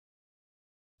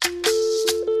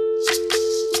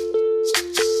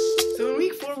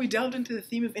delved into the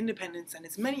theme of independence and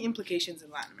its many implications in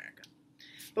Latin America.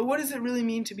 But what does it really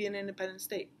mean to be an independent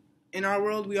state? In our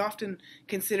world, we often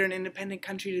consider an independent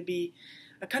country to be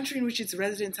a country in which its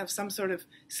residents have some sort of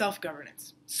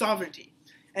self-governance, sovereignty.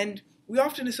 And we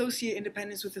often associate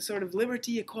independence with a sort of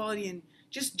liberty, equality, and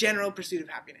just general pursuit of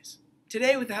happiness.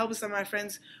 Today, with the help of some of my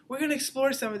friends, we're going to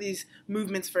explore some of these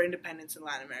movements for independence in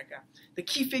Latin America, the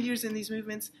key figures in these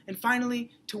movements, and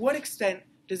finally, to what extent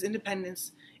does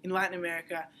independence in Latin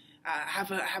America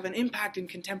have an impact in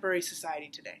contemporary society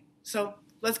today? So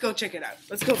let's go check it out.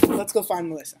 Let's go find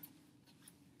Melissa.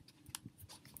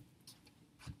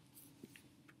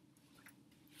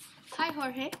 Hi,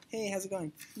 Jorge. Hey, how's it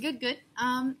going? Good, good.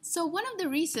 So one of the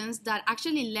reasons that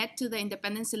actually led to the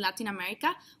independence in Latin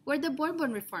America were the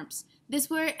Bourbon reforms. These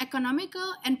were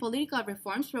economical and political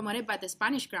reforms promoted by the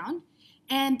Spanish crown,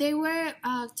 and they were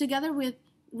together with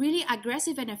really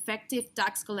aggressive and effective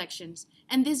tax collections.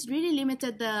 And this really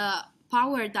limited the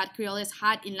power that Creoles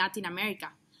had in Latin America.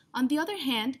 On the other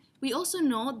hand, we also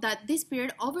know that this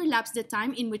period overlaps the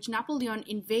time in which Napoleon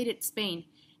invaded Spain,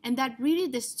 and that really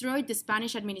destroyed the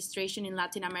Spanish administration in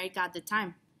Latin America at the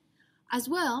time. As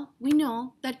well, we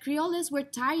know that Creoles were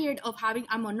tired of having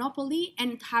a monopoly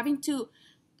and having to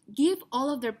give all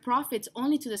of their profits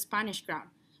only to the Spanish crown.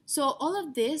 So all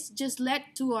of this just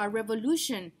led to a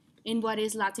revolution in what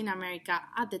is Latin America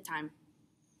at the time.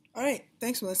 All right,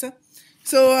 thanks, Melissa.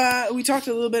 So we talked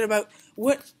a little bit about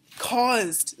what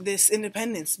caused this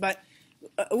independence, but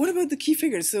what about the key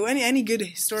figures? So any good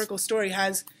historical story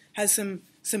has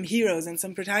some heroes and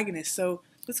some protagonists. So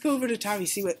let's go over to Tavi,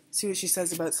 see what she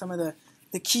says about some of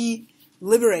the key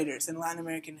liberators in Latin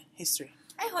American history.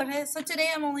 Hi, Jorge. So today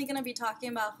I'm only going to be talking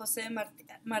about Jose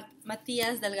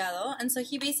Matias Delgado. And so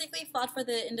he basically fought for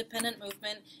the independent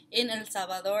movement in El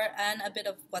Salvador and a bit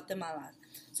of Guatemala.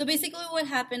 So basically what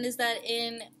happened is that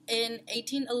in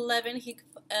 1811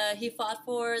 he fought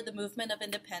for the movement of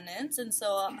independence. And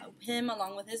so him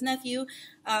along with his nephew,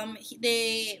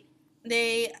 they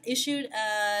issued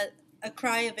a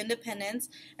cry of independence.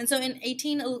 And so in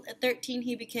 1813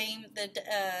 he became the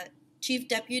chief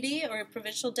deputy or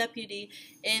provincial deputy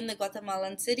in the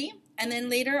Guatemalan city, and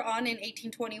then later on in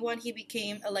 1821 he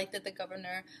became elected the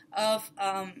governor of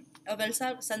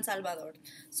San Salvador.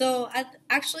 So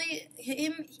actually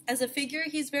him as a figure,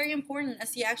 he's very important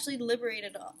as he actually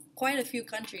liberated quite a few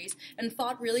countries and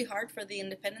fought really hard for the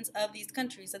independence of these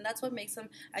countries, and that's what makes him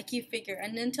a key figure.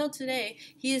 And until today,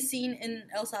 he is seen in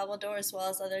El Salvador as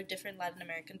well as other different Latin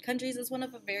American countries as one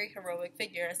of a very heroic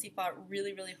figure as he fought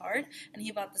really, really hard and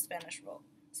he fought the Spanish rule.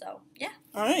 So, yeah.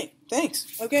 All right,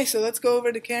 thanks. Okay, so let's go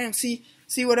over to Karen and see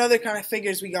what other kind of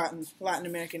figures we got in Latin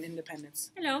American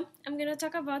independence. Hello, I'm going to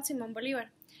talk about Simón Bolívar.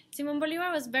 Simón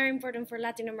Bolívar was very important for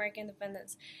Latin American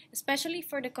independence, especially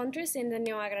for the countries in the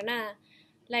Nueva Granada,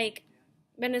 like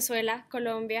Venezuela,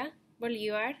 Colombia,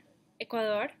 Bolívar,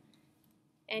 Ecuador.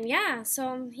 And yeah,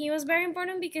 so he was very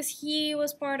important because he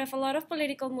was part of a lot of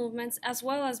political movements as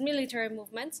well as military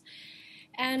movements.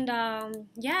 And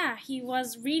yeah, he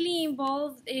was really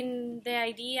involved in the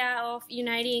idea of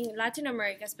uniting Latin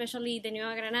America, especially the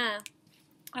Nueva Granada.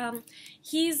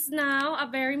 He's now a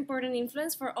very important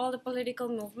influence for all the political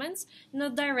movements,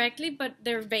 not directly, but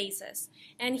their bases.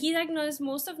 And he diagnosed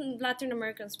most of Latin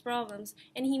Americans' problems,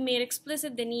 and he made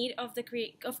explicit the need of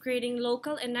creating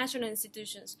local and national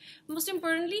institutions. Most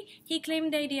importantly, he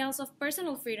claimed the ideals of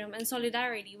personal freedom and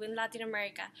solidarity with Latin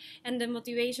America, and the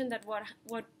motivation that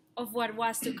of what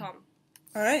was to come.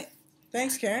 All right.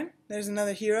 Thanks, Karen. There's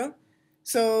another hero.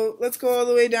 So let's go all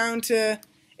the way down to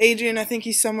Adrian. I think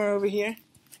he's somewhere over here.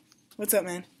 What's up,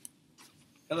 man?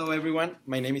 Hello, everyone.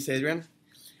 My name is Adrian.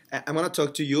 I'm going to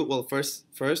talk to you. Well, first,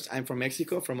 I'm from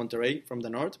Mexico, from Monterrey, from the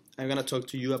north. I'm going to talk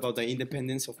to you about the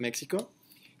independence of Mexico.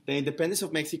 The independence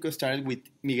of Mexico started with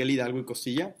Miguel Hidalgo y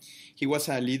Costilla. He was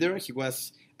a leader. He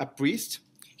was a priest.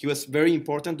 He was very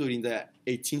important during the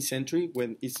 18th century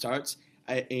when it starts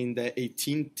in the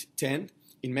 1810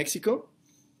 in Mexico,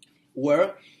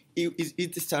 where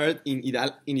it started in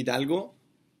Hidalgo.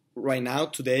 Right now,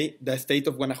 today, the state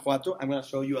of Guanajuato. I'm going to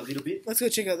show you a little bit. Let's go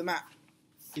check out the map.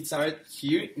 It started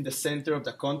here in the center of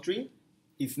the country.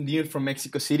 It's near from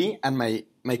Mexico City, and my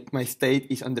state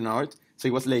is on the north. So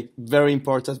it was like very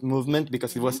important movement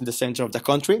because it was in the center of the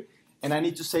country. And I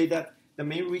need to say that the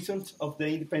main reason of the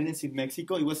independence in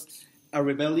Mexico, it was a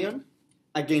rebellion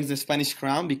against the Spanish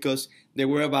crown because there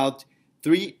were about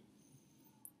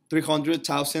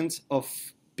 300,000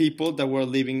 of people that were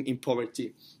living in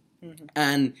poverty. Mm-hmm.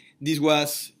 And this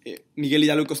was, Miguel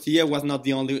Hidalgo Costilla was not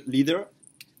the only leader.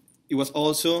 It was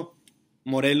also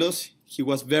Morelos. He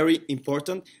was very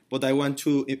important, but I want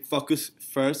to focus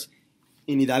first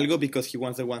in Hidalgo because he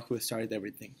was the one who started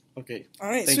everything. Okay. All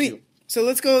right, Thank sweet. you. So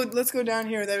let's go down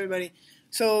here with everybody.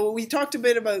 So we talked a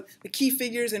bit about the key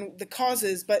figures and the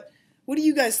causes, but what do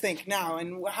you guys think now,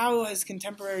 and how has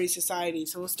contemporary society?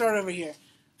 So we'll start over here.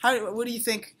 What do you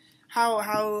think? How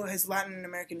has Latin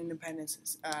American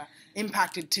independence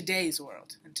impacted today's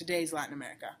world and today's Latin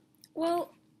America?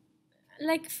 Well,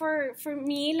 like for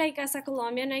me, like as a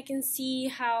Colombian, I can see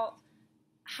how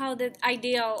the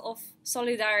ideal of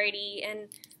solidarity and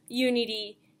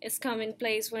unity is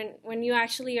commonplace when you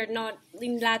actually are not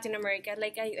in Latin America.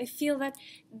 Like I feel that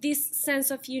this sense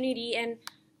of unity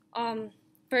and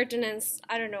pertinence,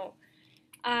 I don't know,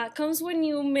 comes when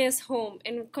you miss home,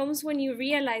 and comes when you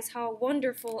realize how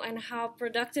wonderful and how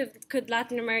productive could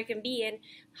Latin America be, and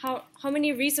how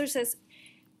many resources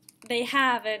they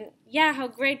have, and how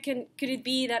great could it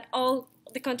be that all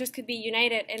the countries could be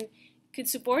united and could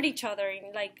support each other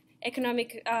in like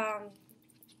economic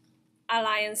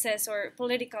alliances or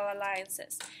political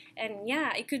alliances. And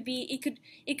it could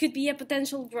be a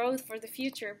potential growth for the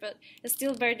future, but it's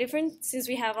still very different since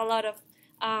we have a lot of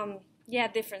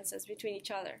differences between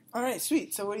each other. All right,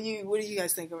 sweet. So what do you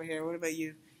guys think over here? What about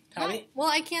you, Tali? Well,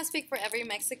 I can't speak for every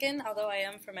Mexican, although I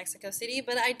am from Mexico City,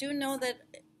 but I do know that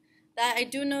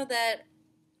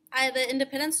the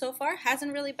independence so far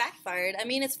hasn't really backfired. I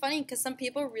mean, it's funny because some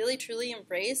people really truly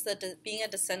embrace being a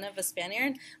descendant of a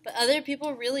Spaniard, but other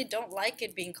people really don't like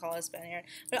it being called a Spaniard.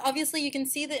 But obviously you can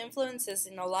see the influences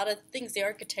in a lot of things, the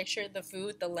architecture, the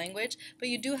food, the language, but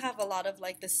you do have a lot of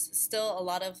still a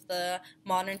lot of the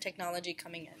modern technology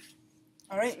coming in.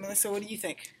 All right, Melissa, what do you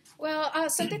think? Well,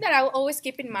 something that I will always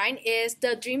keep in mind is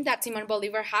the dream that Simon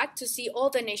Bolivar had to see all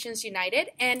the nations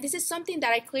united. And this is something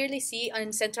that I clearly see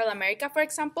in Central America, for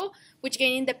example, which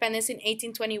gained independence in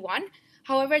 1821.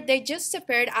 However, they just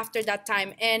separated after that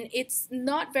time. And it's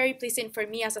not very pleasant for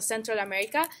me as a Central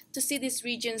America to see these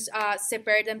regions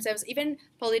separate themselves, even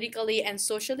politically and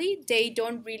socially. They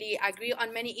don't really agree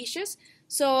on many issues.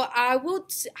 So I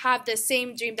would have the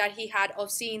same dream that he had of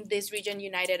seeing this region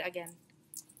united again.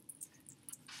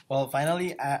 Well,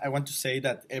 finally, I want to say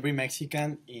that every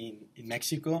Mexican in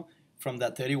Mexico, from the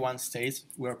 31 states,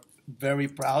 we're very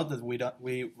proud that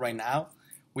we right now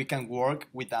we can work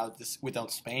without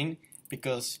Spain,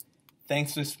 because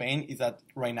thanks to Spain is that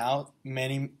right now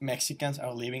many Mexicans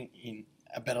are living in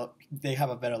they have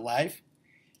a better life.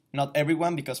 Not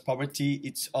everyone, because poverty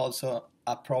it's also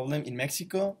a problem in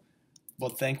Mexico,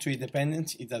 but thanks to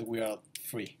independence is that we are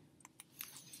free.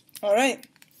 All right.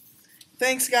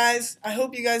 Thanks, guys. I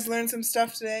hope you guys learned some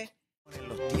stuff today. En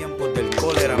los tiempos del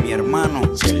cólera, mi hermano,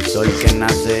 el sol que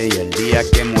nace y el día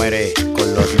que muere,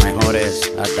 con los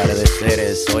mejores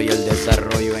atardeceres, soy el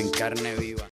desarrollo en carne viva.